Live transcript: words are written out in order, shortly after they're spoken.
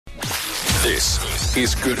This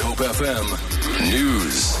is Good Hope FM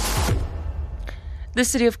News. The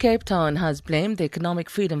city of Cape Town has blamed the economic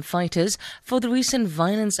freedom fighters for the recent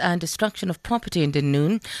violence and destruction of property in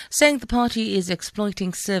Dunoon, saying the party is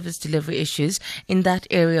exploiting service delivery issues in that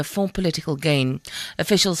area for political gain.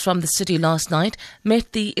 Officials from the city last night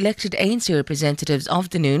met the elected ANC representatives of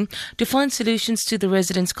Dunoon to find solutions to the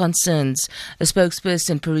residents' concerns. A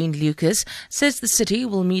spokesperson, Perrine Lucas, says the city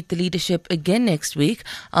will meet the leadership again next week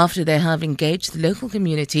after they have engaged the local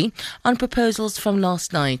community on proposals from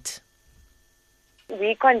last night.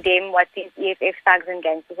 We condemn what these EFF thugs and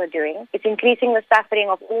gangsters are doing. It's increasing the suffering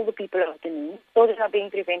of all the people of Dunoon. Children are being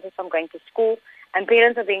prevented from going to school, and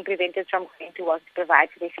parents are being prevented from going to work to provide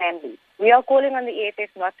for their families. We are calling on the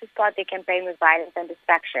EFF not to start their campaign with violence and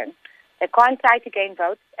destruction. They can't try to gain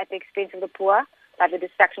votes at the expense of the poor by the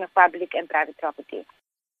destruction of public and private property.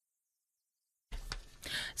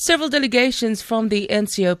 Several delegations from the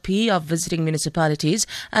NCOP are visiting municipalities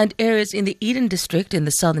and areas in the Eden district in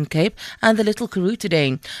the Southern Cape and the Little Karoo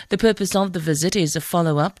today. The purpose of the visit is a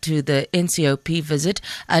follow-up to the NCOP visit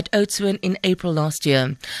at Oudtshoorn in April last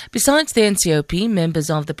year. Besides the NCOP, members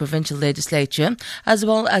of the provincial legislature as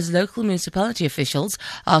well as local municipality officials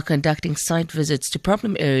are conducting site visits to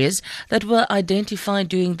problem areas that were identified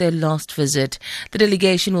during their last visit. The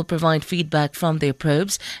delegation will provide feedback from their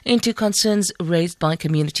probes into concerns raised by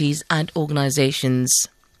communities and organizations.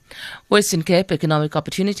 Western Cape Economic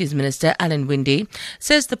Opportunities Minister Alan Winde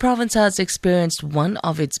says the province has experienced one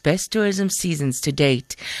of its best tourism seasons to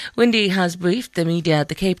date. Winde has briefed the media at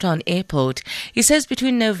the Cape Town airport. He says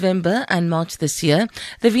between November and March this year,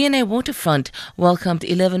 the V&A waterfront welcomed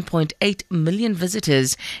 11.8 million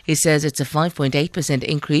visitors. He says it's a 5.8%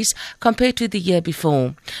 increase compared to the year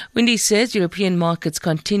before. Winde says European markets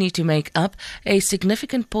continue to make up a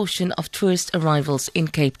significant portion of tourist arrivals in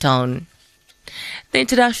Cape Town. The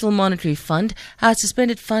International Monetary Fund has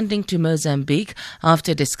suspended funding to Mozambique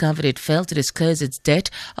after it discovered it failed to disclose its debt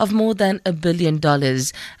of more than $1 billion.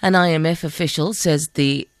 An IMF official says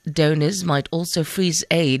the donors might also freeze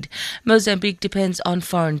aid. Mozambique depends on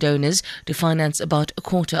foreign donors to finance about a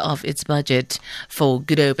quarter of its budget. For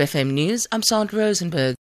Good Hope FM News, I'm Sandra Rosenberg.